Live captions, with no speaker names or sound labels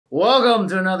Welcome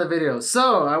to another video.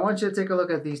 So I want you to take a look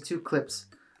at these two clips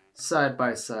side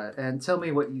by side and tell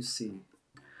me what you see.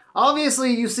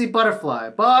 Obviously you see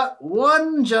butterfly, but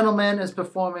one gentleman is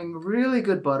performing really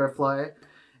good butterfly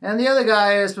and the other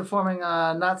guy is performing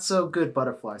a not so good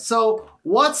butterfly. So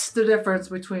what's the difference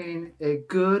between a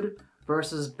good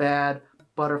versus bad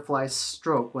butterfly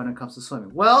stroke when it comes to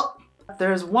swimming? Well,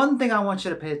 there's one thing I want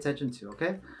you to pay attention to,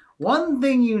 okay? One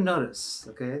thing you notice,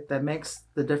 okay, that makes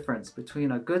the difference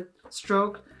between a good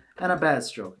stroke and a bad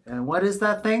stroke. And what is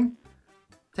that thing?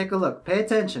 Take a look, pay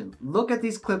attention. Look at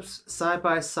these clips side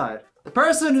by side. The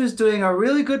person who's doing a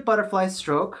really good butterfly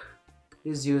stroke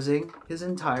is using his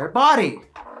entire body.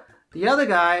 The other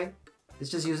guy is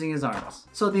just using his arms.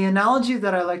 So the analogy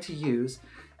that I like to use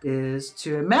is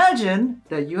to imagine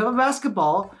that you have a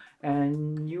basketball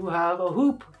and you have a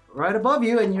hoop right above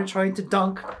you and you're trying to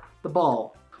dunk the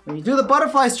ball. When you do the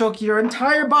butterfly stroke, your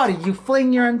entire body, you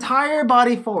fling your entire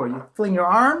body forward. You fling your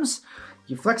arms,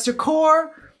 you flex your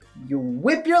core, you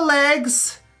whip your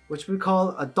legs, which we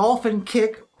call a dolphin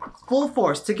kick, full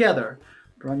force together.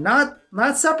 Not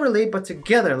separately, but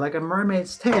together, like a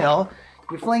mermaid's tail.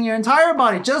 You fling your entire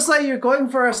body, just like you're going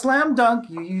for a slam dunk,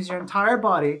 you use your entire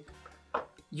body,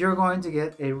 you're going to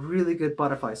get a really good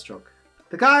butterfly stroke.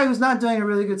 The guy who's not doing a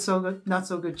really good, not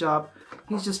so good job,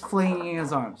 he's just flinging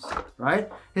his arms, right?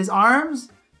 His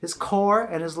arms, his core,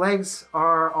 and his legs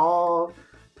are all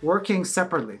working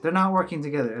separately. They're not working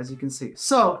together, as you can see.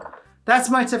 So that's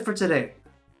my tip for today.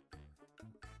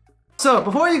 So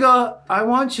before you go, I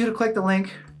want you to click the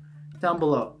link down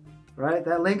below, right?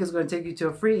 That link is going to take you to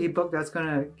a free ebook that's going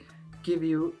to give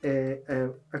you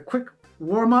a quick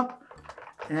warm-up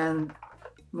and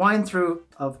wind through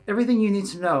of everything you need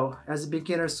to know as a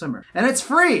beginner swimmer. And it's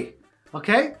free,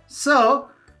 okay? So,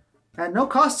 at no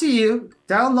cost to you,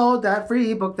 download that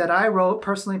free ebook that I wrote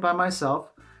personally by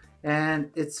myself,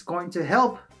 and it's going to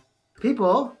help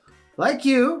people like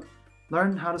you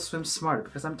learn how to swim smarter,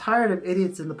 because I'm tired of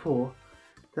idiots in the pool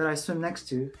that I swim next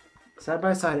to side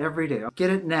by side every day. Get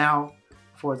it now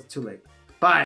before it's too late.